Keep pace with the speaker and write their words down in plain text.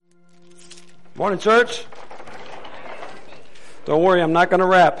Morning, church. Don't worry, I'm not going to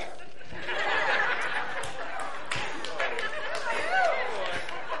rap.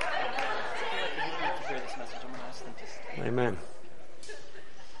 Amen.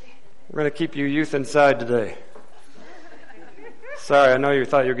 We're going to keep you youth inside today. Sorry, I know you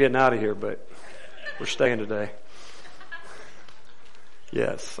thought you were getting out of here, but we're staying today.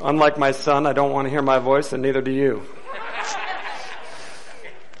 Yes, unlike my son, I don't want to hear my voice, and neither do you.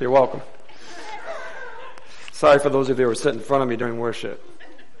 You're welcome. Sorry for those of you who are sitting in front of me during worship.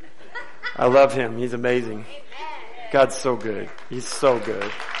 I love him. He's amazing. God's so good. He's so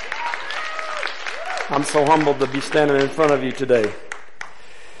good. I'm so humbled to be standing in front of you today.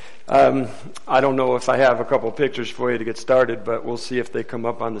 I don't know if I have a couple pictures for you to get started, but we'll see if they come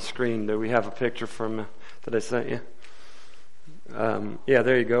up on the screen. Do we have a picture from that I sent you? Yeah,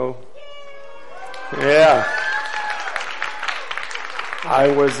 there you go. Yeah. I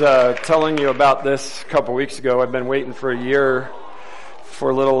was telling you about this a couple weeks ago. I've been waiting for a year for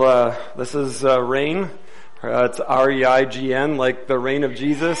a little, this is Reign. It's R-E-I-G-N, like the reign of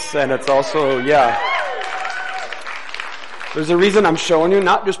Jesus. And it's also, there's a reason I'm showing you,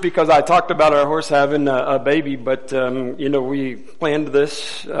 not just because I talked about our horse having a baby, but, we planned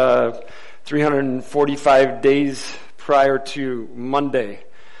this 345 days prior to Monday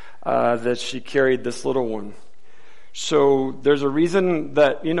that she carried this little one. So there's a reason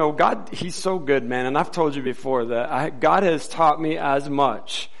that, God, He's so good, man. And I've told you before that God has taught me as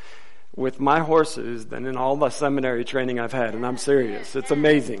much with my horses than in all the seminary training I've had. And I'm serious. It's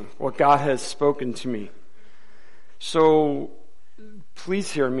amazing what God has spoken to me. So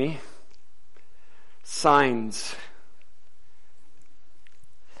please hear me. Signs.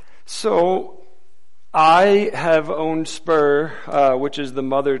 So I have owned Spur, which is the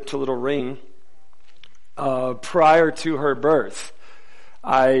mother to little Reign. Prior to her birth,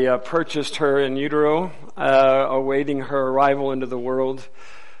 I purchased her in utero, awaiting her arrival into the world.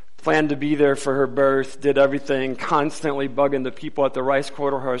 Planned to be there for her birth, did everything, constantly bugging the people at the Rice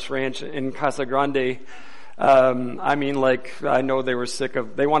Quarter Horse Ranch in Casa Grande. I know they were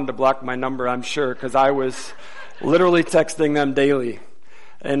they wanted to block my number, I'm sure, because I was literally texting them daily.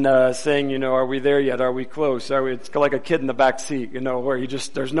 And saying, are we there yet? Are we close? It's like a kid in the back seat, where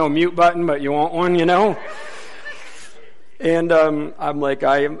there's no mute button, but you want one, And I'm like,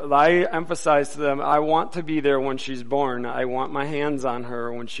 I emphasize to them, I want to be there when she's born. I want my hands on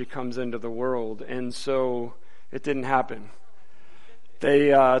her when she comes into the world. And so it didn't happen. They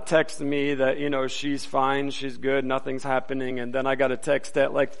texted me that, she's fine, she's good, nothing's happening. And then I got a text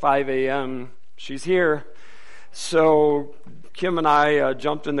at like 5 a.m., she's here. So Kim and I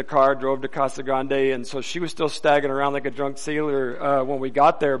jumped in the car, drove to Casa Grande, and so she was still staggering around like a drunk sailor when we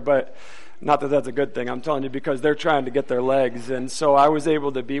got there, but not that that's a good thing, I'm telling you, because they're trying to get their legs. And so I was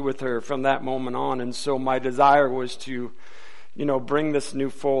able to be with her from that moment on, and so my desire was to, bring this new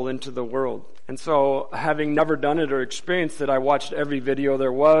foal into the world. And so having never done it or experienced it, I watched every video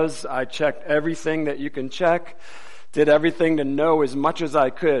there was, I checked everything that you can check, did everything to know as much as I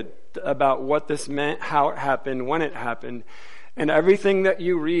could about what this meant, how it happened, when it happened. And everything that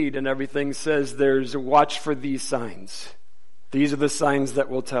you read and everything says there's watch for these signs. These are the signs that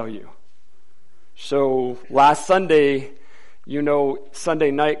will tell you. So last Sunday,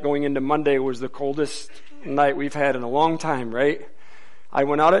 Sunday night going into Monday was the coldest night we've had in a long time, right? I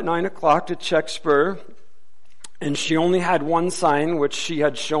went out at 9 o'clock to check Spur, and she only had one sign, which she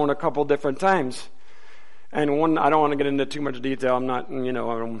had shown a couple different times. And one, I don't want to get into too much detail. I'm not,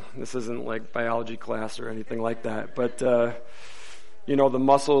 this isn't like biology class or anything like that. But, the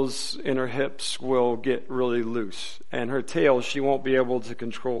muscles in her hips will get really loose. And her tail, she won't be able to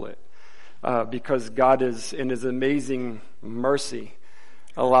control it. Because God is, in His amazing mercy,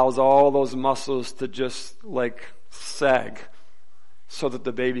 allows all those muscles to just sag so that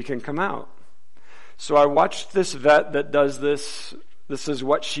the baby can come out. So I watched this vet that does this. This is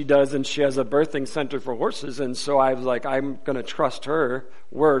what she does, and she has a birthing center for horses. And so I was like, I'm going to trust her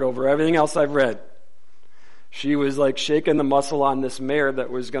word over everything else I've read. She was shaking the muscle on this mare that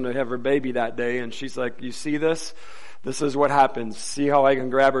was going to have her baby that day. And she's like, you see this? This is what happens. See how I can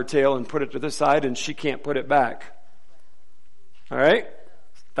grab her tail and put it to the side, and she can't put it back. All right?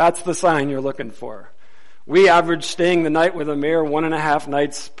 That's the sign you're looking for. We average staying the night with a mare 1.5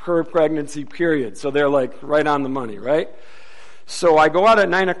 nights per pregnancy period. So they're right on the money, right? So I go out at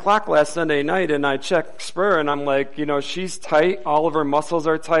 9 o'clock last Sunday night and I check Spur and I'm like, she's tight. All of her muscles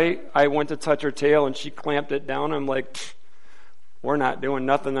are tight. I went to touch her tail and she clamped it down. I'm like, we're not doing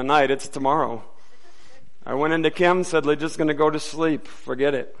nothing tonight. It's tomorrow. I went into Kim, said, they're just going to go to sleep.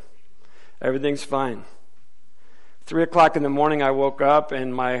 Forget it. Everything's fine. 3 o'clock in the morning, I woke up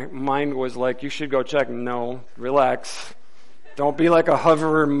and my mind was like, you should go check. No, relax. Don't be like a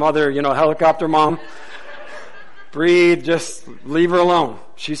hover mother, helicopter mom. Breathe, just leave her alone.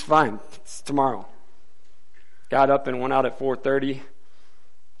 She's fine. It's tomorrow. Got up and went out at 4:30.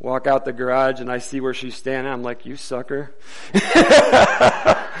 Walk out the garage and I see where she's standing. I'm like, you sucker.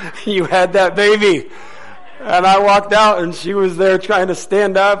 You had that baby. And I walked out and she was there trying to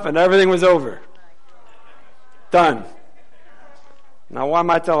stand up and everything was over. Done. Now, why am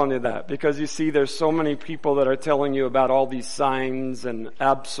I telling you that? Because you see, there's so many people that are telling you about all these signs and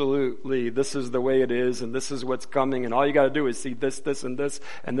absolutely this is the way it is and this is what's coming and all you got to do is see this, and this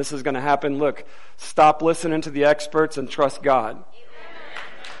is going to happen. Look, stop listening to the experts and trust God.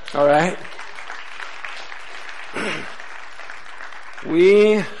 All right?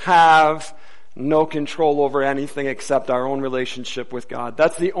 We have no control over anything except our own relationship with God.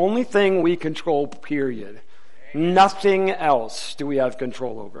 That's the only thing we control, period. Nothing else do we have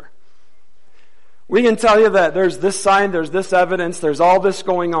control over. We can tell you that there's this sign, there's this evidence, there's all this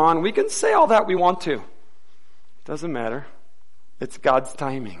going on. We can say all that we want to. Doesn't matter. It's God's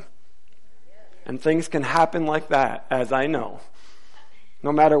timing. And things can happen like that, as I know.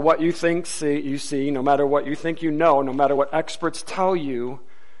 No matter what you think you see, no matter what you think you know, no matter what experts tell you,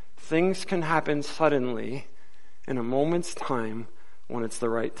 things can happen suddenly in a moment's time when it's the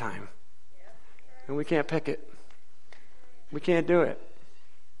right time. And we can't pick it. We can't do it.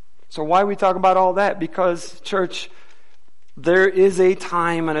 So why we talk about all that? Because, church, there is a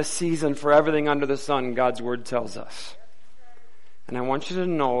time and a season for everything under the sun, God's Word tells us. And I want you to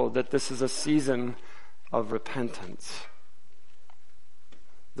know that this is a season of repentance.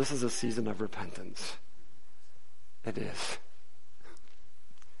 This is a season of repentance. It is.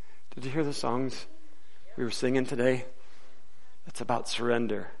 Did you hear the songs we were singing today? It's about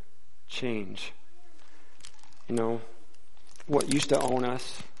surrender, change. What used to own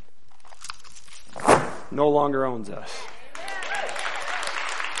us no longer owns us.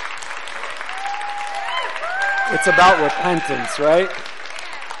 It's about repentance, right?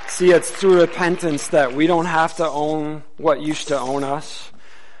 See, it's through repentance that we don't have to own what used to own us.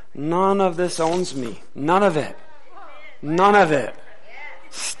 None of this owns me. None of it. None of it.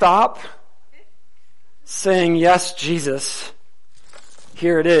 Stop saying, yes, Jesus,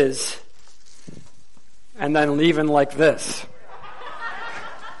 here it is, and then leaving like this.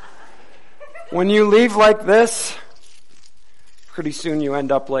 When you leave like this, pretty soon you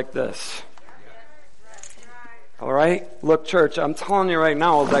end up like this. All right? Look, church, I'm telling you right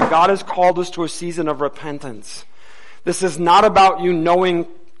now that God has called us to a season of repentance. This is not about you knowing,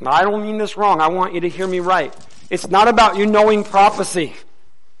 I don't mean this wrong, I want you to hear me right. It's not about you knowing prophecy.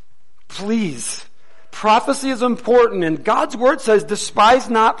 Please. Prophecy is important, and God's Word says, despise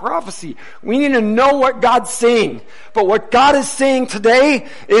not prophecy. We need to know what God's saying. But what God is saying today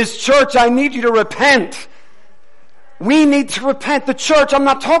is, church, I need you to repent. We need to repent. The church, I'm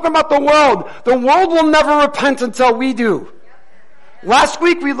not talking about the world. The world will never repent until we do. Last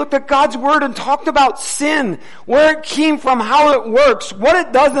week we looked at God's Word and talked about sin, where it came from, how it works, what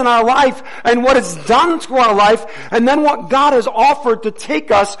it does in our life, and what it's done to our life, and then what God has offered to take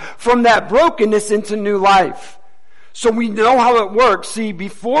us from that brokenness into new life. So we know how it works. See,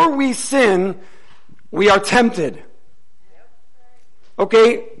 before we sin, we are tempted.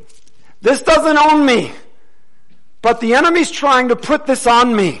 Okay? This doesn't own me, but the enemy's trying to put this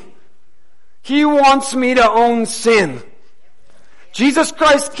on me. He wants me to own sin. Jesus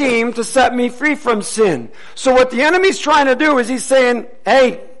Christ came to set me free from sin. So what the enemy's trying to do is he's saying,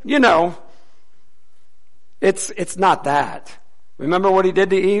 hey, it's not that. Remember what he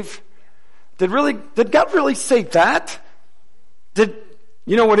did to Eve? Did God really say that?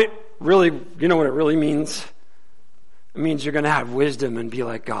 You know what it really means? It means you're going to have wisdom and be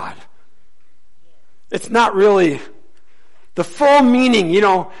like God. It's not really the full meaning,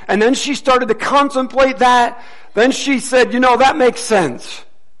 and then she started to contemplate that. Then she said, that makes sense.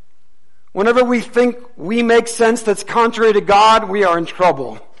 Whenever we think we make sense that's contrary to God, we are in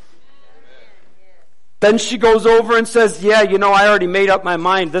trouble. Then she goes over and says, I already made up my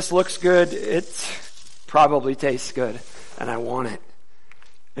mind. This looks good. It probably tastes good, and I want it.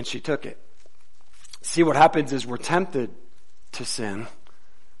 And she took it. See, what happens is we're tempted to sin,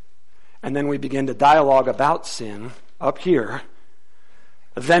 and then we begin to dialogue about sin up here.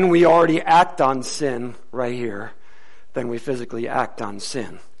 Then we already act on sin right here. Then we physically act on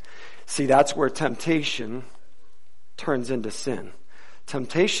sin. See, that's where temptation turns into sin.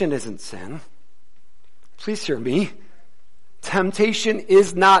 Temptation isn't sin. Please hear me. Temptation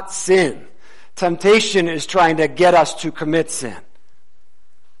is not sin. Temptation is trying to get us to commit sin.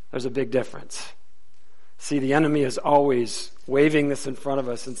 There's a big difference. See, the enemy is always waving this in front of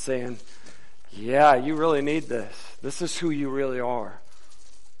us and saying, yeah, you really need this. This is who you really are.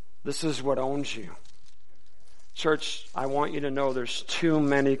 This is what owns you. Church, I want you to know there's too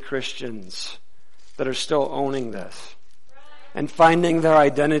many Christians that are still owning this and finding their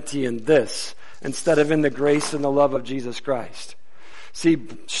identity in this instead of in the grace and the love of Jesus Christ. See,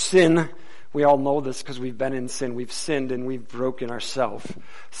 sin, we all know this because we've been in sin. We've sinned and we've broken ourselves.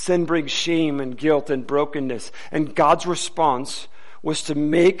 Sin brings shame and guilt and brokenness. And God's response was to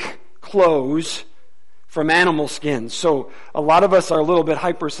make clothes from animal skins. So a lot of us are a little bit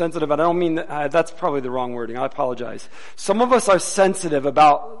hypersensitive. I don't mean that's probably the wrong wording. I apologize. Some of us are sensitive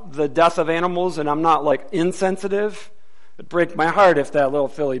about the death of animals, and I'm not like insensitive. It'd break my heart if that little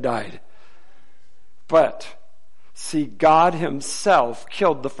filly died. But see, God himself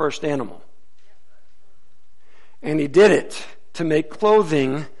killed the first animal. And he did it to make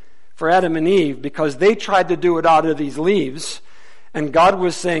clothing for Adam and Eve because they tried to do it out of these leaves. And God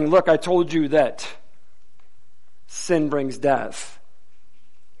was saying, look, I told you that sin brings death,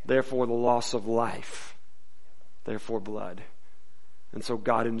 therefore the loss of life, therefore blood. And so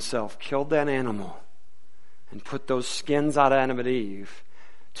God himself killed that animal and put those skins out of Adam and Eve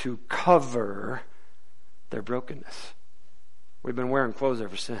to cover their brokenness. We've been wearing clothes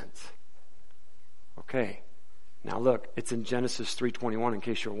ever since. Okay, now look, it's in Genesis 3:21 in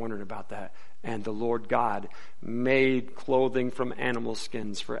case you're wondering about that. And the Lord God made clothing from animal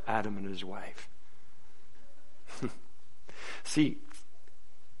skins for Adam and his wife. See,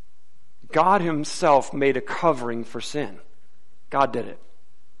 God himself made a covering for sin. God did it.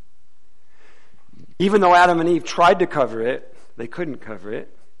 Even though Adam and Eve tried to cover it, they couldn't cover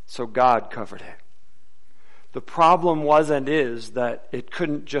it, so God covered it. The problem was and is that it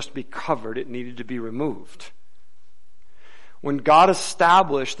couldn't just be covered, it needed to be removed. When God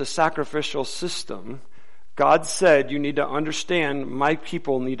established the sacrificial system, God said, you need to understand, my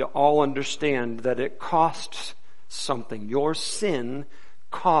people need to all understand that it costs something. Your sin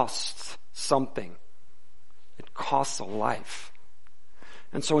costs something. It costs a life.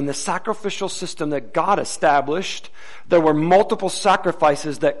 And so in the sacrificial system that God established, there were multiple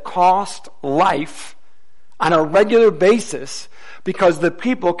sacrifices that cost life on a regular basis because the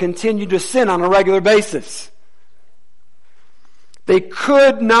people continued to sin on a regular basis. They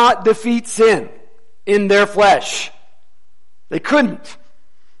could not defeat sin in their flesh. They couldn't.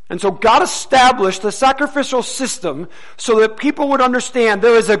 And so God established the sacrificial system so that people would understand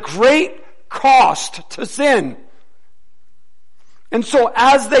there is a great cost to sin. And so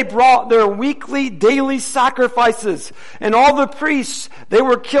as they brought their weekly, daily sacrifices, and all the priests, they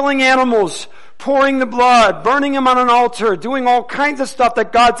were killing animals, pouring the blood, burning them on an altar, doing all kinds of stuff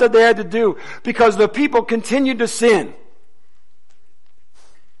that God said they had to do because the people continued to sin.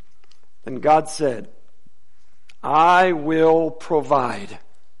 Then God said, I will provide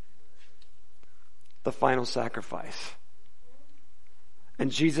the final sacrifice.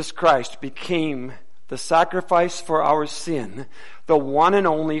 And Jesus Christ became the sacrifice for our sin. The one and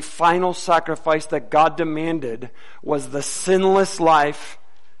only final sacrifice that God demanded was the sinless life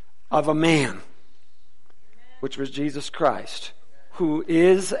of a man, which was Jesus Christ, who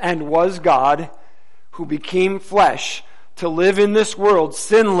is and was God, who became flesh to live in this world,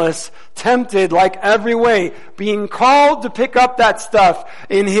 sinless, tempted like every way, being called to pick up that stuff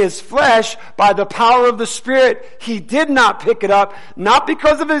in his flesh by the power of the Spirit. He did not pick it up, not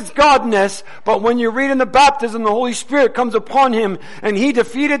because of his godness, but when you read in the baptism, the Holy Spirit comes upon him, and he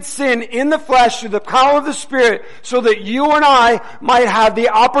defeated sin in the flesh through the power of the Spirit, so that you and I might have the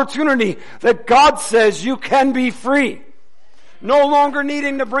opportunity that God says you can be free. No longer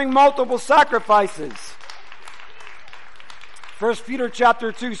needing to bring multiple sacrifices. 1 Peter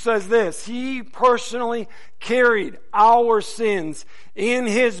chapter 2 says this, he personally carried our sins in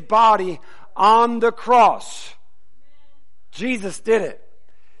his body on the cross. Jesus did it.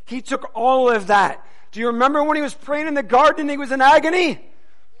 He took all of that. Do you remember when he was praying in the garden, he was in agony?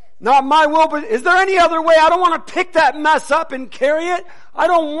 Not my will, but is there any other way? I don't want to pick that mess up and carry it. I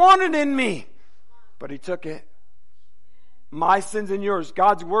don't want it in me. But he took it. My sins and yours.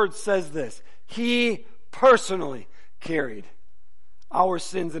 God's word says this. He personally carried our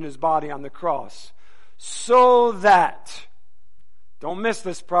sins in his body on the cross, so that, don't miss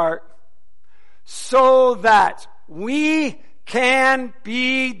this part, so that we can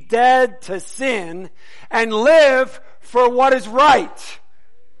be dead to sin and live for what is right.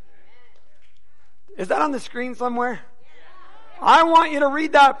 Is that on the screen somewhere? I want you to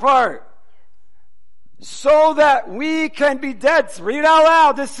read that part. So that we can be dead, read it out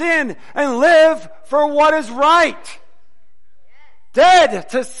loud, to sin and live for what is right. Dead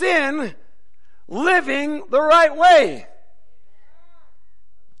to sin, living the right way.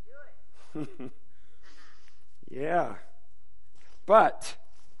 Yeah. But,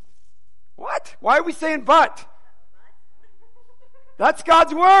 what? Why are we saying but? That's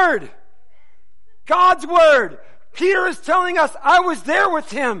God's word. God's word. Peter is telling us, I was there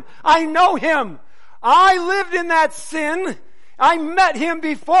with him. I know him. I lived in that sin. I met him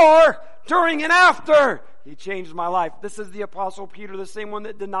before, during, and after. He changed my life. This is the Apostle Peter, the same one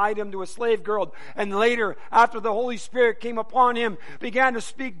that denied him to a slave girl. And later, after the Holy Spirit came upon him, began to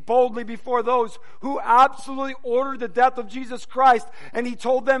speak boldly before those who absolutely ordered the death of Jesus Christ. And he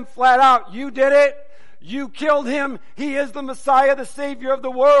told them flat out, you did it. You killed him. He is the Messiah, the Savior of the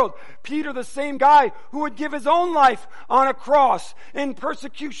world. Peter, the same guy who would give his own life on a cross in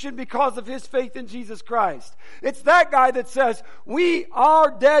persecution because of his faith in Jesus Christ. It's that guy that says, we are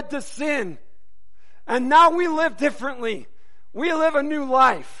dead to sin. And now we live differently. We live a new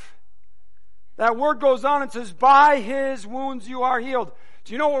life. That word goes on and says, by his wounds you are healed.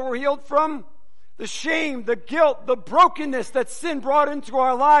 Do you know what we're healed from? The shame, the guilt, the brokenness that sin brought into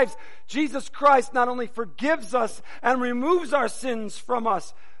our lives. Jesus Christ not only forgives us and removes our sins from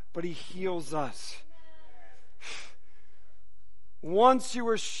us, but he heals us. Once you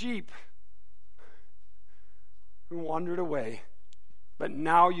were sheep who wandered away, but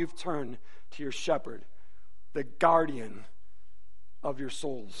now you've turned to your shepherd, the guardian of your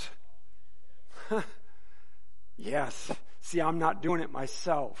souls. Yes. See, I'm not doing it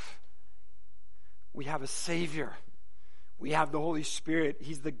myself. We have a Savior. We have the Holy Spirit.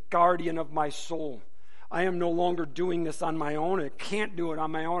 He's the guardian of my soul. I am no longer doing this on my own. I can't do it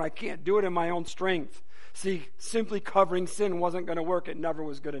on my own. I can't do it in my own strength. See, simply covering sin wasn't going to work. It never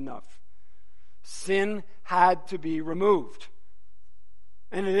was good enough. Sin had to be removed.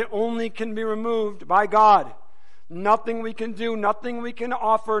 And it only can be removed by God. Nothing we can do, nothing we can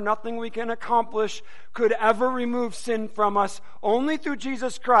offer, nothing we can accomplish could ever remove sin from us. Only through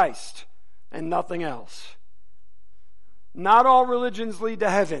Jesus Christ and nothing else. Not all religions lead to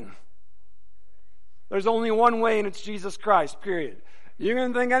heaven. There's only one way, and it's Jesus Christ, period. You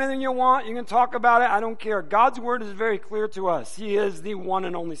can think anything you want. You can talk about it. I don't care. God's word is very clear to us. He is the one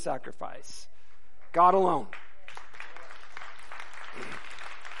and only sacrifice. God alone.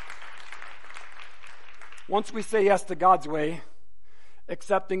 Once we say yes to God's way,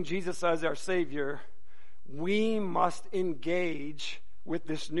 accepting Jesus as our Savior, we must engage with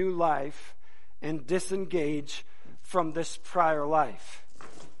this new life and disengage from this prior life.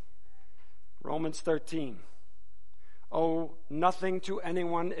 Romans 13. Owe nothing to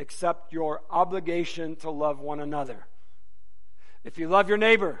anyone except your obligation to love one another. If you love your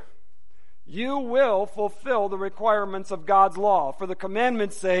neighbor, you will fulfill the requirements of God's law. For the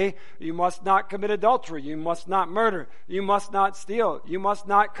commandments say, you must not commit adultery, you must not murder, you must not steal, you must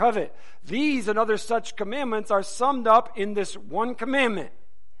not covet. These and other such commandments are summed up in this one commandment.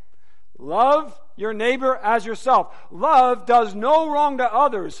 Love your neighbor as yourself. Love does no wrong to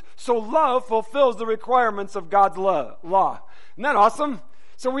others, so love fulfills the requirements of God's law. Isn't that awesome?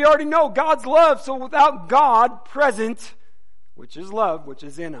 So we already know God's love, so without God present, which is love, which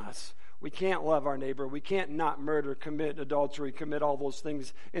is in us, we can't love our neighbor. We can't not murder, commit adultery, commit all those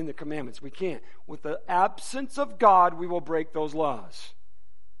things in the commandments. We can't. With the absence of God, we will break those laws.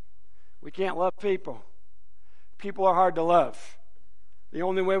 We can't love people. People are hard to love. The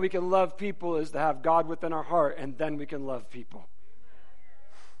only way we can love people is to have God within our heart, and then we can love people.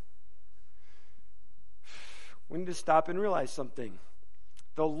 We need to stop and realize something.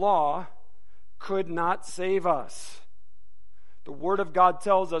 The law could not save us. The Word of God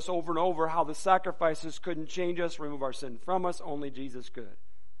tells us over and over how the sacrifices couldn't change us, remove our sin from us. Only Jesus could.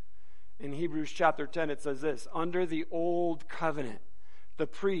 In Hebrews chapter 10, it says this: under the old covenant, the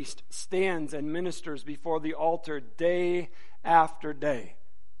priest stands and ministers before the altar day after day.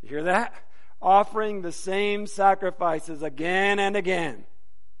 You hear that? Offering the same sacrifices again and again,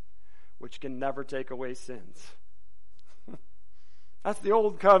 which can never take away sins. That's the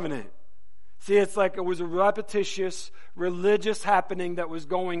old covenant. See, it's like it was a repetitious religious happening that was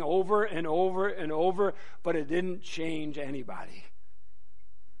going over and over and over, but it didn't change anybody.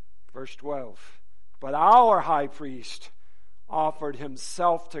 Verse 12. But our high priest offered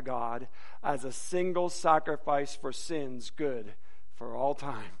himself to God as a single sacrifice for sins, good for all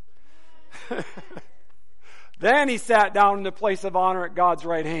time. Then he sat down in the place of honor at God's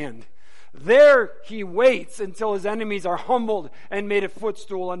right hand. There he waits until his enemies are humbled and made a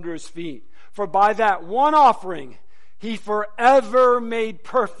footstool under his feet. For by that one offering, he forever made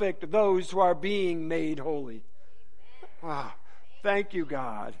perfect those who are being made holy. Wow. Thank you,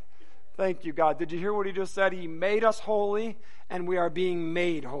 God. Thank you, God. Did you hear what he just said? He made us holy, and we are being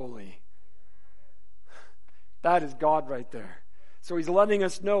made holy. That is God right there. So he's letting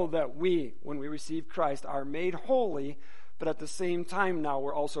us know that we, when we receive Christ, are made holy, but at the same time now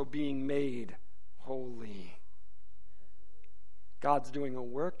we're also being made holy. God's doing a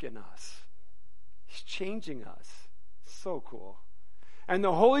work in us. He's changing us. So cool. And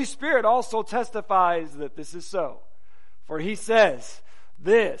the Holy Spirit also testifies that this is so. For he says,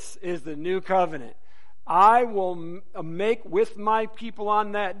 this is the new covenant. I will make with my people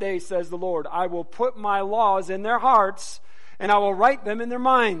on that day, says the Lord. I will put my laws in their hearts, and I will write them in their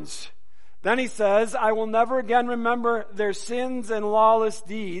minds. Then he says, I will never again remember their sins and lawless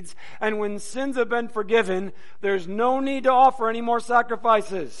deeds. And when sins have been forgiven, there's no need to offer any more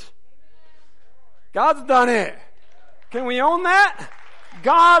sacrifices. God's done it. Can we own that?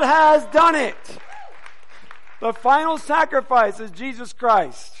 God has done it. The final sacrifice is Jesus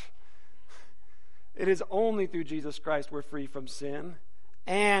Christ. It is only through Jesus Christ we're free from sin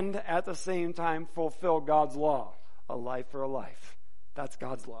and at the same time fulfill God's law. A life for a life. That's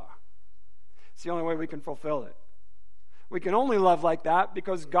God's law. It's the only way we can fulfill it. We can only love like that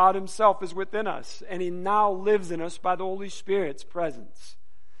because God himself is within us and he now lives in us by the Holy Spirit's presence.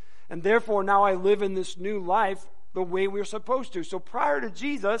 And therefore now I live in this new life the way we're supposed to. So prior to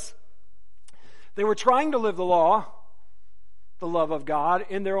Jesus, they were trying to live the law, the love of God,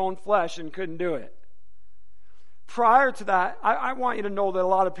 in their own flesh and couldn't do it. Prior to that, I want you to know that a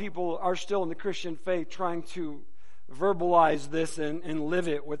lot of people are still in the Christian faith trying to verbalize this and live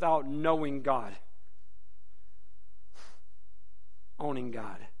it without knowing God. Owning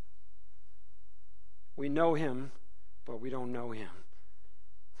God. We know him, but we don't know him.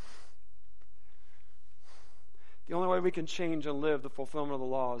 The only way we can change and live the fulfillment of the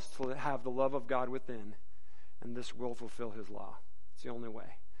law is to have the love of God within, and this will fulfill his law. It's the only way.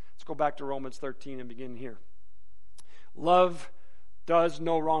 Let's go back to Romans 13 and begin here. Love does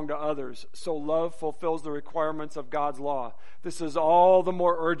no wrong to others, so love fulfills the requirements of God's law. This is all the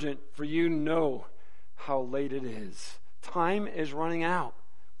more urgent for you to know how late it is. Time is running out.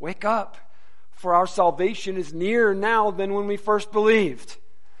 Wake up, for our salvation is nearer now than when we first believed.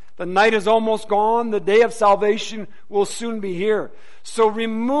 The night is almost gone. The day of salvation will soon be here. So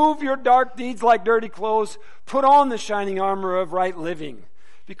remove your dark deeds like dirty clothes. Put on the shining armor of right living.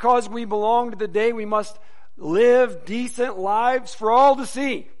 Because we belong to the day, we must live decent lives for all to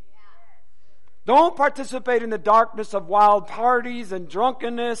see. Don't participate in the darkness of wild parties and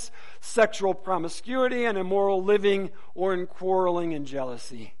drunkenness, sexual promiscuity and immoral living, or in quarreling and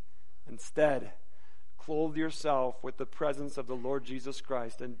jealousy. Instead, clothe yourself with the presence of the Lord Jesus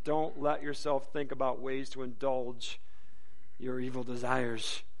Christ, and don't let yourself think about ways to indulge your evil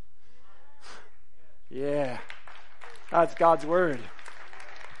desires. Yeah, that's God's word.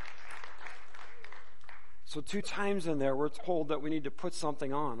 So 2 times in there, we're told that we need to put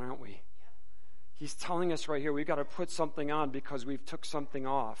something on, aren't we? He's telling us right here, we've got to put something on because we've took something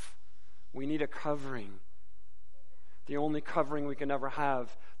off. We need a covering. The only covering we can ever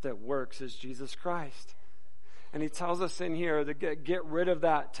have that works is Jesus Christ. And he tells us in here to get rid of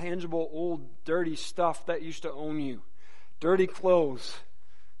that tangible, old, dirty stuff that used to own you. Dirty clothes.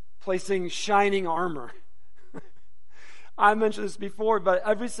 Placing shining armor. I mentioned this before, but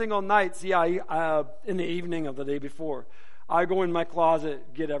every single night, in the evening of the day before, I go in my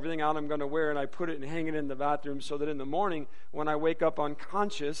closet, get everything out I'm going to wear, and I put it and hang it in the bathroom so that in the morning, when I wake up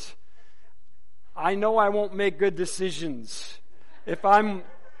unconscious, I know I won't make good decisions if I'm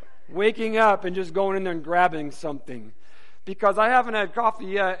waking up and just going in there and grabbing something. Because I haven't had coffee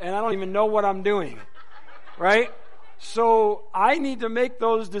yet, and I don't even know what I'm doing. Right? So I need to make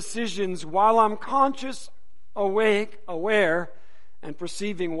those decisions while I'm conscious, awake, aware, and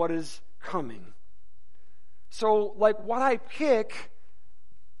perceiving what is coming. So, what I pick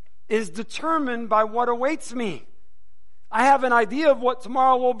is determined by what awaits me. I have an idea of what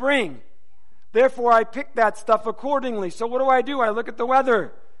tomorrow will bring. Therefore, I pick that stuff accordingly. So what do? I look at the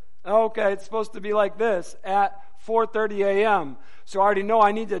weather. Okay, it's supposed to be like this at 4:30 a.m. So I already know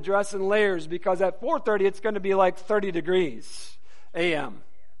I need to dress in layers because at 4:30 it's going to be like 30 degrees a.m.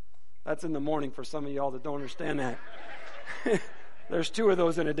 That's in the morning for some of y'all that don't understand that. There's 2 of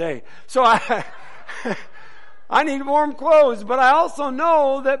those in a day. So I need warm clothes, but I also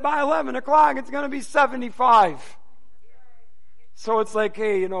know that by 11 o'clock it's going to be 75. So it's like,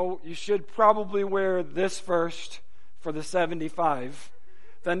 hey, you should probably wear this first for the 75,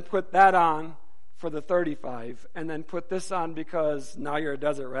 then put that on for the 35, and then put this on because now you're a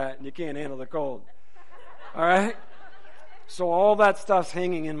desert rat and you can't handle the cold. All right? So all that stuff's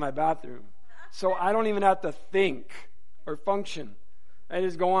hanging in my bathroom. So I don't even have to think or function. I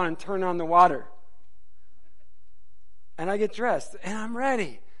just go on and turn on the water. And I get dressed, and I'm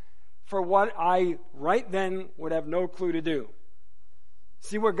ready for what I right then would have no clue to do.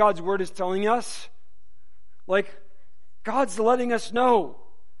 See what God's word is telling us? Like, God's letting us know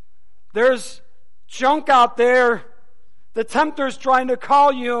there's junk out there. The tempter's trying to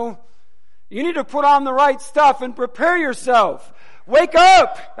call you. You need to put on the right stuff and prepare yourself. Wake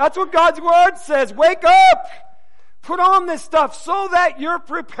up! That's what God's word says. Wake up! Put on this stuff so that you're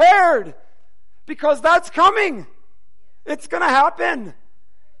prepared. Because that's coming. It's going to happen.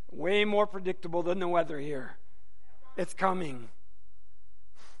 Way more predictable than the weather here. It's coming.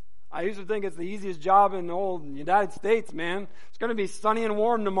 I used to think it's the easiest job in the whole United States, man. It's going to be sunny and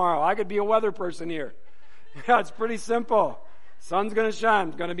warm tomorrow. I could be a weather person here. Yeah, it's pretty simple. Sun's going to shine.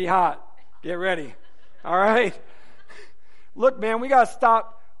 It's going to be hot. Get ready. All right? Look, man, we got to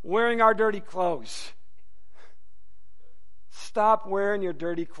stop wearing our dirty clothes. Stop wearing your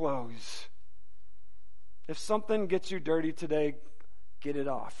dirty clothes. If something gets you dirty today, get it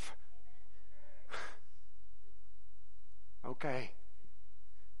off. Okay.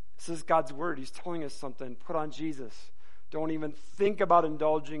 This is God's word. He's telling us something. Put on Jesus. Don't even think about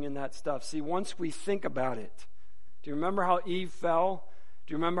indulging in that stuff. See, once we think about it, do you remember how Eve fell?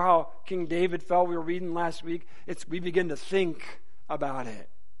 Do you remember how King David fell? We were reading last week. We begin to think about it.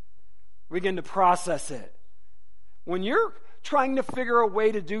 We begin to process it. When you're trying to figure a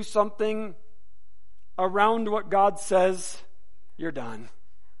way to do something around what God says, you're done.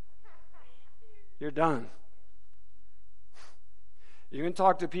 You're done. You can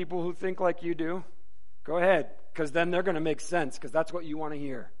talk to people who think like you do. Go ahead, because then they're going to make sense, because that's what you want to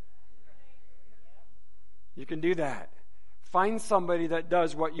hear. You can do that. Find somebody that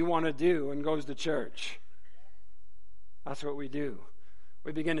does what you want to do and goes to church. That's what we do.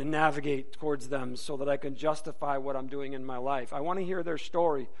 We begin to navigate towards them so that I can justify what I'm doing in my life. I want to hear their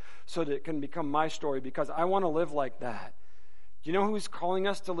story so that it can become my story, because I want to live like that. Do you know who's calling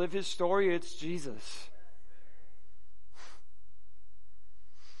us to live his story? It's Jesus.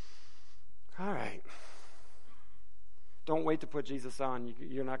 All right. Don't wait to put Jesus on.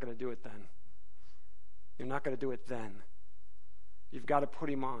 You're not going to do it then. You're not going to do it then. You've got to put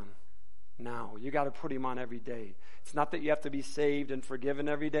him on now. You got to put him on every day. It's not that you have to be saved and forgiven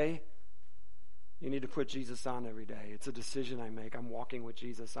every day. You need to put Jesus on every day. It's a decision I make. I'm walking with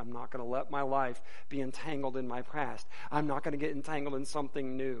Jesus. I'm not going to let my life be entangled in my past. I'm not going to get entangled in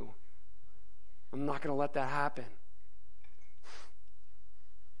something new. I'm not going to let that happen.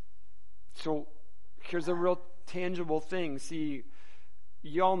 So here's a real tangible thing. See,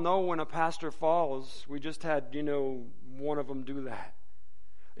 y'all know when a pastor falls, we just had, one of them do that.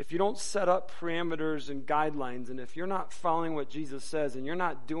 If you don't set up parameters and guidelines, and if you're not following what Jesus says, and you're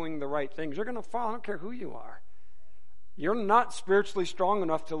not doing the right things, you're going to fall. I don't care who you are. You're not spiritually strong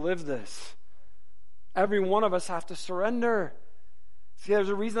enough to live this. Every one of us have to surrender. See, there's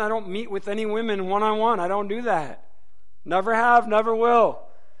a reason I don't meet with any women one-on-one. I don't do that. Never have, never will.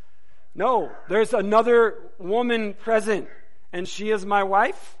 No, there's another woman present, and she is my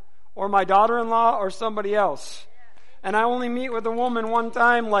wife or my daughter-in-law or somebody else. And I only meet with a woman one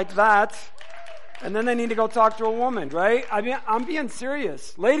time like that, and then they need to go talk to a woman, right? I'm being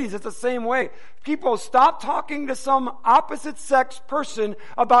serious. Ladies, it's the same way. People, stop talking to some opposite sex person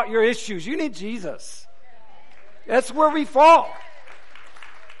about your issues. You need Jesus. That's where we fall.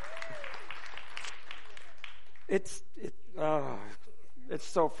 It's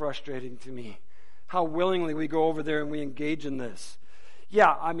so frustrating to me how willingly we go over there and we engage in this.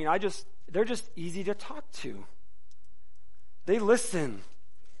 Yeah, they're just easy to talk to. They listen.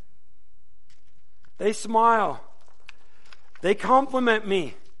 They smile. They compliment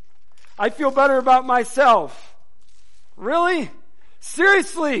me. I feel better about myself. Really?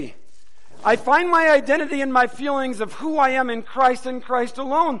 Seriously? I find my identity in my feelings of who I am in Christ and Christ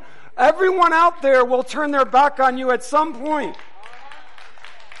alone. Everyone out there will turn their back on you at some point.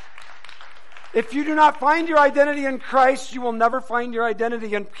 If you do not find your identity in Christ, you will never find your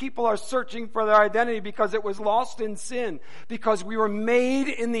identity. And people are searching for their identity because it was lost in sin. Because we were made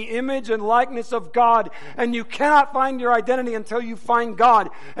in the image and likeness of God. And you cannot find your identity until you find God.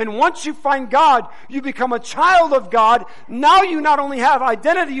 And once you find God, you become a child of God. Now you not only have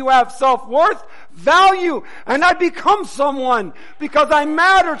identity, you have self-worth, value. And I become someone because I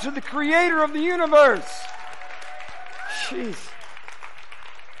matter to the Creator of the universe. Jeez.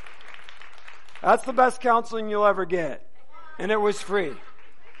 That's the best counseling you'll ever get. And it was free.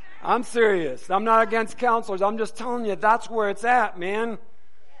 I'm serious. I'm not against counselors. I'm just telling you, that's where it's at, man.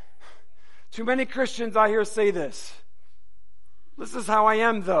 Too many Christians I hear say this. This is how I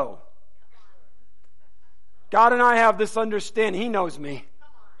am, though. God and I have this understanding. He knows me.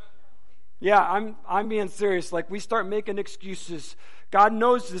 Yeah, I'm being serious. Like, we start making excuses. God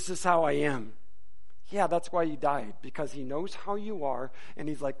knows this is how I am. Yeah, that's why he died, because he knows how you are, and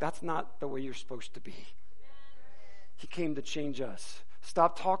he's like, that's not the way you're supposed to be. He came to change us.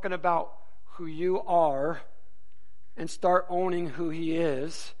 Stop talking about who you are and start owning who he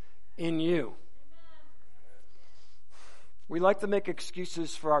is in you. We like to make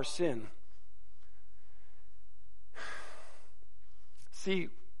excuses for our sin. See,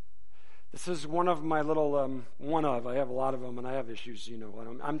 this is one of my little, I have a lot of them, and I have issues, you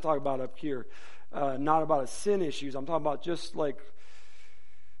know. I'm talking about up here, not about sin issues. I'm talking about just like,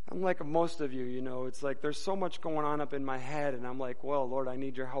 I'm like most of you, you know. It's like there's so much going on up in my head, and I'm like, well, Lord, I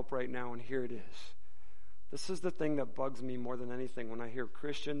need your help right now, and here it is. This is the thing that bugs me more than anything when I hear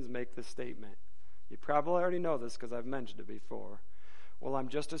Christians make this statement. You probably already know this because I've mentioned it before. Well, I'm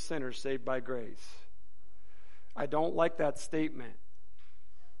just a sinner saved by grace. I don't like that statement.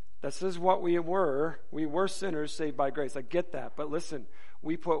 This is what we were. We were sinners saved by grace. I get that. But listen,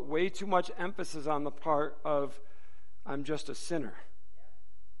 we put way too much emphasis on the part of I'm just a sinner.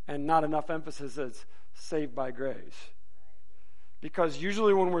 And not enough emphasis is saved by grace. Because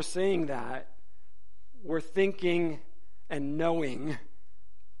usually when we're saying that, we're thinking and knowing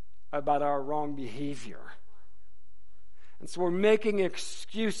about our wrong behavior. And so we're making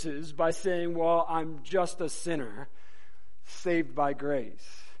excuses by saying, well, I'm just a sinner saved by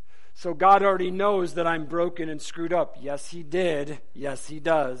grace. So God already knows that I'm broken and screwed up. Yes, he did. Yes, he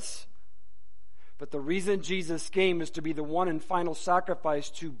does. But the reason Jesus came is to be the one and final sacrifice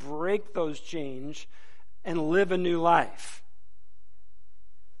to break those chains and live a new life.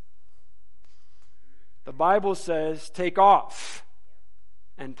 The Bible says, take off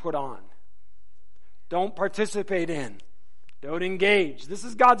and put on. Don't participate in. Don't engage. This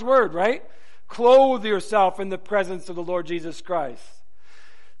is God's word, right? Clothe yourself in the presence of the Lord Jesus Christ.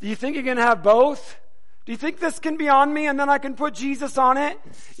 Do you think you can have both? Do you think this can be on me and then I can put Jesus on it?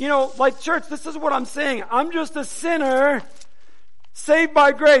 You know, like church, this is what I'm saying. I'm just a sinner saved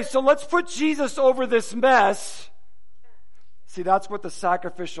by grace. So let's put Jesus over this mess. See, that's what the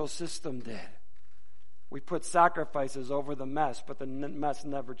sacrificial system did. We put sacrifices over the mess, but the mess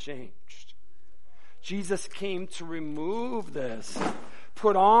never changed. Jesus came to remove this,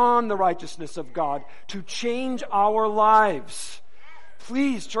 put on the righteousness of God to change our lives.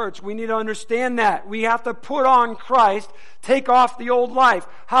 Please, church, we need to understand that. We have to put on Christ, take off the old life.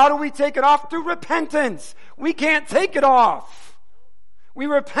 How do we take it off? Through repentance. We can't take it off. We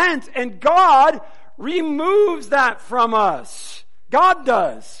repent, and God removes that from us. God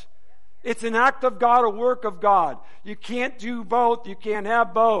does. It's an act of God, a work of God. You can't do both. You can't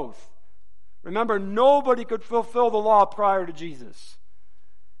have both. Remember, nobody could fulfill the law prior to Jesus.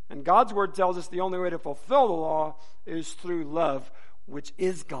 And God's word tells us the only way to fulfill the law is through love, which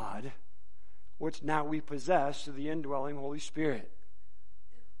is God, which now we possess through the indwelling Holy Spirit.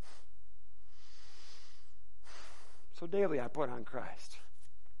 So daily I put on Christ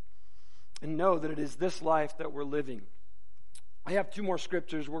and know that it is this life that we're living. I have two more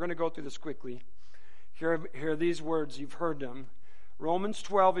scriptures. We're going to go through this quickly. Here are these words. You've heard them. Romans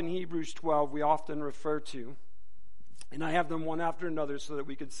 12 and Hebrews 12 we often refer to. And I have them one after another so that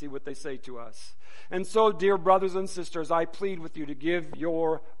we can see what they say to us. And so, dear brothers and sisters, I plead with you to give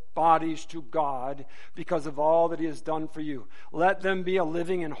your bodies to God because of all that he has done for you. Let them be a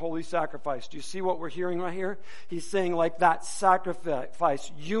living and holy sacrifice. Do you see what we're hearing right here? He's saying, like that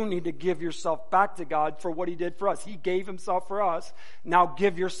sacrifice, you need to give yourself back to God for what he did for us. He gave himself for us. Now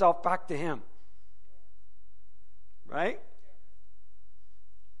give yourself back to him. Right?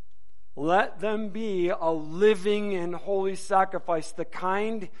 Let them be a living and holy sacrifice, the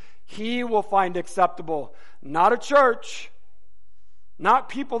kind he will find acceptable. Not a church, not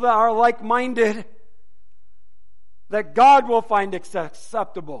people that are like-minded, that God will find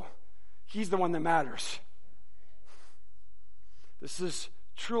acceptable. He's the one that matters. This is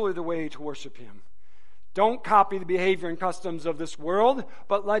truly the way to worship him. Don't copy the behavior and customs of this world,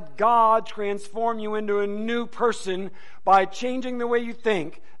 but let God transform you into a new person by changing the way you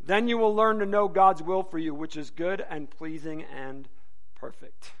think. Then you will learn to know God's will for you, which is good and pleasing and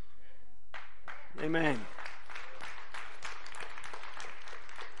perfect. Amen.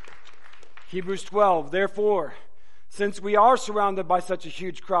 Hebrews 12, therefore, since we are surrounded by such a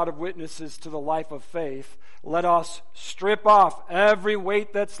huge crowd of witnesses to the life of faith, let us strip off every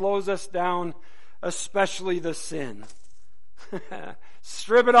weight that slows us down, especially the sin.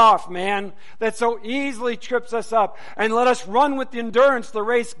 Strip it off, man, that so easily trips us up, and let us run with endurance the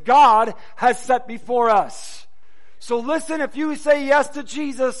race God has set before us. So listen, if you say yes to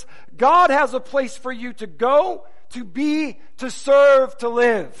Jesus, God has a place for you to go, to be, to serve, to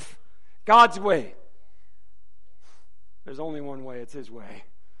live. God's way. There's only one way. It's His way.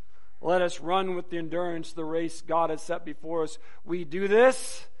 Let us run with the endurance the race God has set before us. We do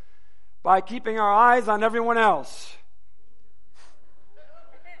this by keeping our eyes on everyone else.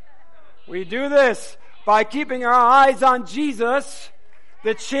 We do this by keeping our eyes on Jesus,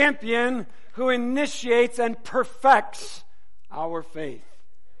 the champion who initiates and perfects our faith.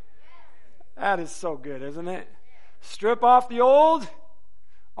 That is so good, isn't it? Strip off the old,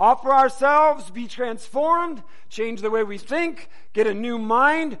 offer ourselves, be transformed, change the way we think, get a new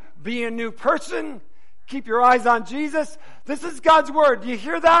mind, be a new person, keep your eyes on Jesus. This is God's word. Do you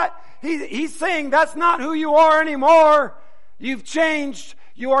hear that? He's saying that's not who you are anymore. You've changed.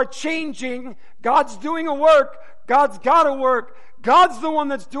 You are changing. God's doing a work. God's got to work. God's the one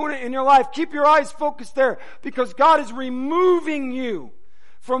that's doing it in your life. Keep your eyes focused there, because God is removing you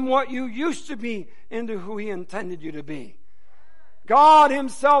from what you used to be into who He intended you to be. God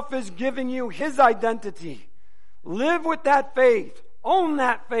Himself is giving you His identity. Live with that faith. Own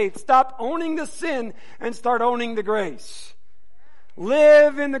that faith. Stop owning the sin and start owning the grace.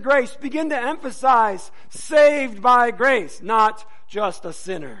 Live in the grace. Begin to emphasize saved by grace, not just a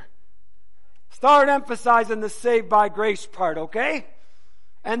sinner. Start emphasizing the saved by grace part, okay?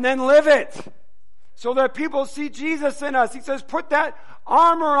 And then live it, so that people see Jesus in us. He says, put that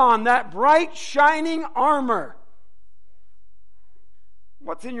armor on, that bright, shining armor.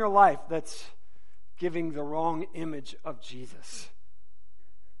 What's in your life that's giving the wrong image of Jesus?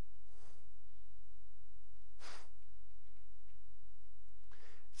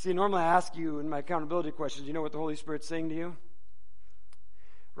 See, normally I ask you in my accountability questions, you know what the Holy Spirit's saying to you?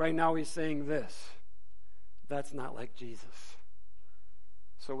 Right now He's saying this: that's not like Jesus.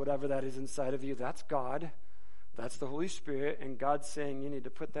 So whatever that is inside of you, that's God. That's the Holy Spirit. And God's saying you need to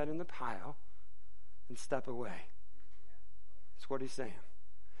put that in the pile and step away. That's what He's saying.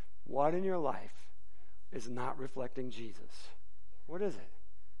 What in your life is not reflecting Jesus? What is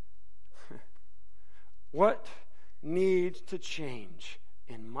it? What needs to change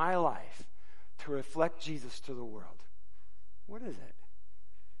in my life to reflect Jesus to the world? What is it?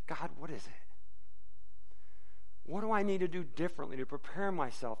 God, what is it? What do I need to do differently to prepare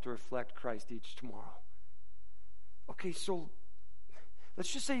myself to reflect Christ each tomorrow? Okay, so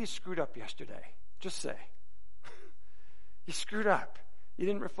let's just say you screwed up yesterday. Just say. You screwed up. You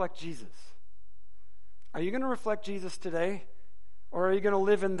didn't reflect Jesus. Are you going to reflect Jesus today? Or are you going to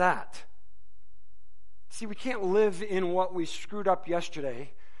live in that? See, we can't live in what we screwed up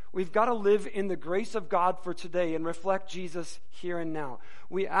yesterday. We've got to live in the grace of God for today and reflect Jesus here and now.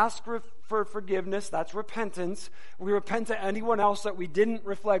 We ask for forgiveness. That's repentance. We repent to anyone else that we didn't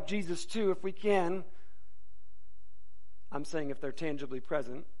reflect Jesus to, if we can. I'm saying if they're tangibly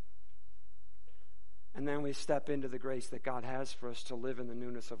present. And then we step into the grace that God has for us to live in the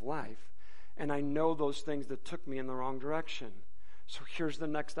newness of life. And I know those things that took me in the wrong direction. So here's the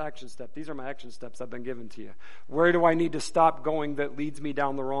next action step. These are my action steps I've been given to you. Where do I need to stop going that leads me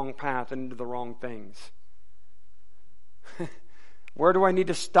down the wrong path and into the wrong things? Where do I need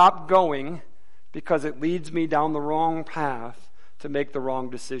to stop going because it leads me down the wrong path to make the wrong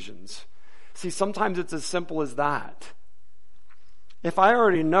decisions? See, sometimes it's as simple as that. If I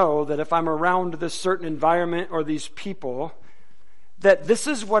already know that if I'm around this certain environment or these people, that this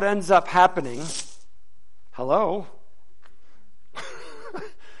is what ends up happening, hello?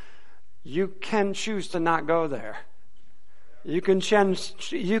 You can choose to not go there. You can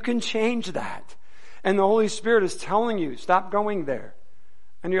change that. And the Holy Spirit is telling you, stop going there.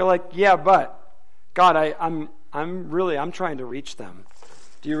 And you're like, yeah, but God, I'm trying to reach them.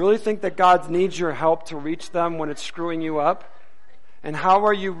 Do you really think that God needs your help to reach them when it's screwing you up? And how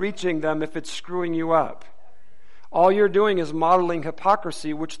are you reaching them if it's screwing you up? All you're doing is modeling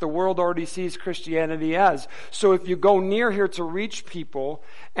hypocrisy, which the world already sees Christianity as. So if you go near here to reach people,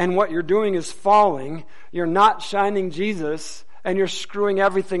 and what you're doing is falling, you're not shining Jesus, and you're screwing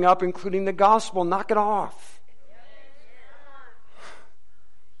everything up, including the gospel. Knock it off.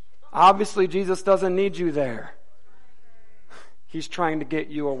 Obviously, Jesus doesn't need you there. He's trying to get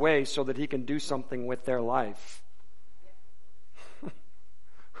you away so that He can do something with their life.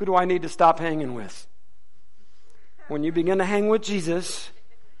 Who do I need to stop hanging with? When you begin to hang with Jesus,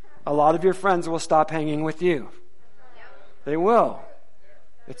 a lot of your friends will stop hanging with you. They will.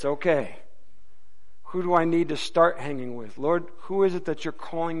 It's okay. Who do I need to start hanging with? Lord, who is it that you're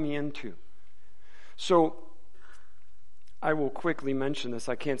calling me into? So, I will quickly mention this.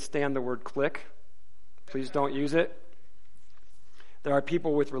 I can't stand the word clique. Please don't use it. There are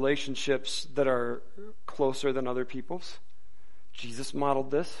people with relationships that are closer than other people's. Jesus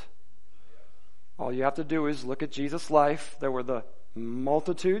modeled this. All you have to do is look at Jesus' life. There were the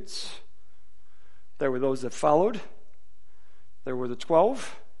multitudes, There were those that followed. There were the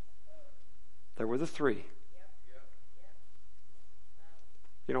 12. There were the 3.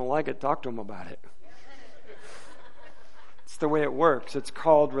 You don't like it, talk to them about it. It's the way it works. It's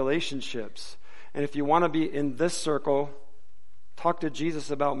called relationships. And if you want to be in this circle, talk to Jesus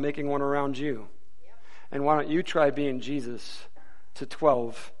about making one around you. And why don't you try being Jesus to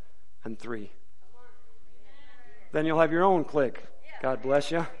 12 and 3? Then you'll have your own clique. God bless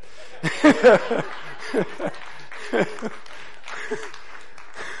you.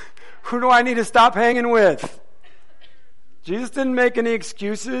 Who do I need to stop hanging with? Jesus didn't make any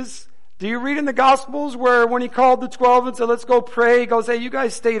excuses. Do you read in the Gospels where when he called the 12 and said, let's go pray, he goes, hey, you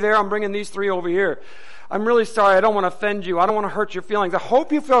guys stay there. I'm bringing these 3 over here. I'm really sorry. I don't want to offend you. I don't want to hurt your feelings. I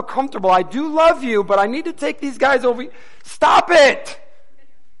hope you feel comfortable. I do love you, but I need to take these guys over. Stop it.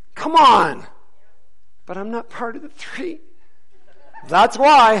 Come on. But I'm not part of the 3. That's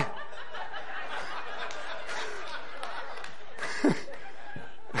why.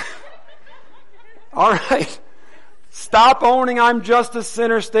 All right. Stop owning I'm just a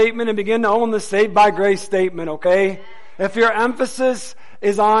sinner statement and begin to own the saved by grace statement, okay? If your emphasis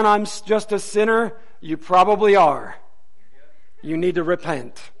is on I'm just a sinner, you probably are. You need to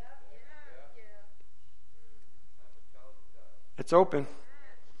repent. It's open.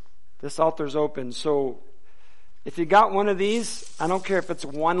 This altar's open. So if you got one of these, I don't care if it's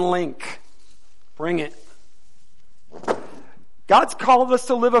one link. Bring it. God's called us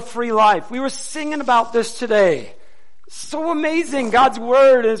to live a free life. We were singing about this today. So amazing, God's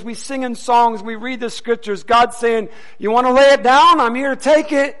word, as we sing in songs, we read the scriptures, God's saying, you want to lay it down? I'm here to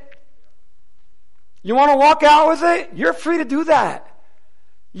take it. You want to walk out with it? You're free to do that.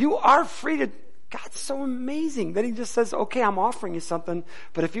 You are free to. God's so amazing that he just says, okay, I'm offering you something,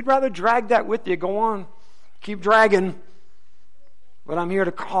 but if you'd rather drag that with you, go on. Keep dragging. But I'm here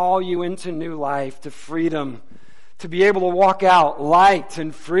to call you into new life, to freedom, to be able to walk out light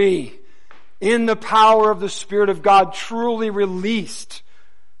and free in the power of the Spirit of God, truly released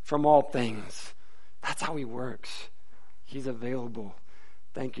from all things. That's how he works. He's available.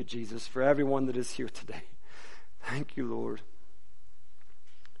 Thank you, Jesus, for everyone that is here today. Thank you, Lord.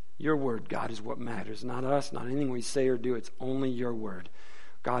 Your word, God, is what matters. Not us, not anything we say or do. It's only your word.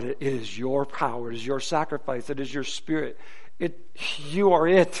 God, it is your power. It is your sacrifice. It is your Spirit. You are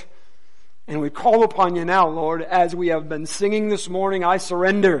it. And we call upon you now, Lord, as we have been singing this morning, I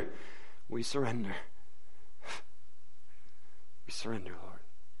surrender. We surrender. We surrender, Lord.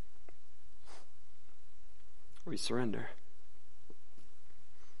 We surrender.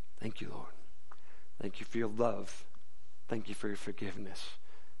 Thank you, Lord. Thank you for your love. Thank you for your forgiveness.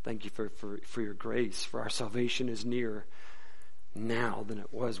 Thank you for your grace, for our salvation is nearer now than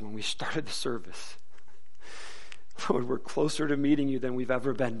it was when we started the service. Lord, we're closer to meeting you than we've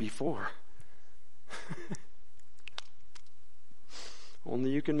ever been before.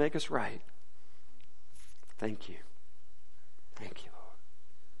 Only you can make us right. Thank you. Thank you, Lord.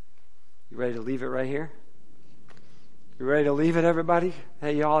 You ready to leave it right here? You ready to leave it, everybody?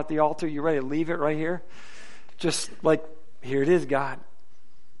 Hey, y'all at the altar, you ready to leave it right here? Just like, here it is, God.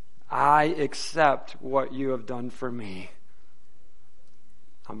 I accept what you have done for me.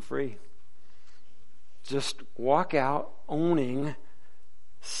 I'm free. Just walk out owning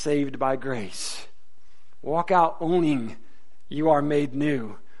saved by grace. Walk out owning you are made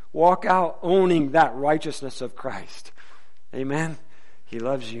new. Walk out owning that righteousness of Christ. Amen. He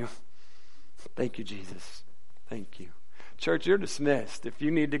loves you. Thank you, Jesus. Thank you. Church, you're dismissed. If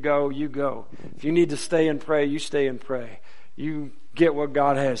you need to go, you go. If you need to stay and pray, you stay and pray. You get what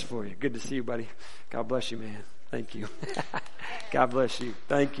God has for you. Good to see you, buddy. God bless you, man. Thank you. God bless you.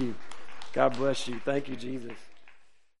 Thank you. God bless you. Thank you, Jesus.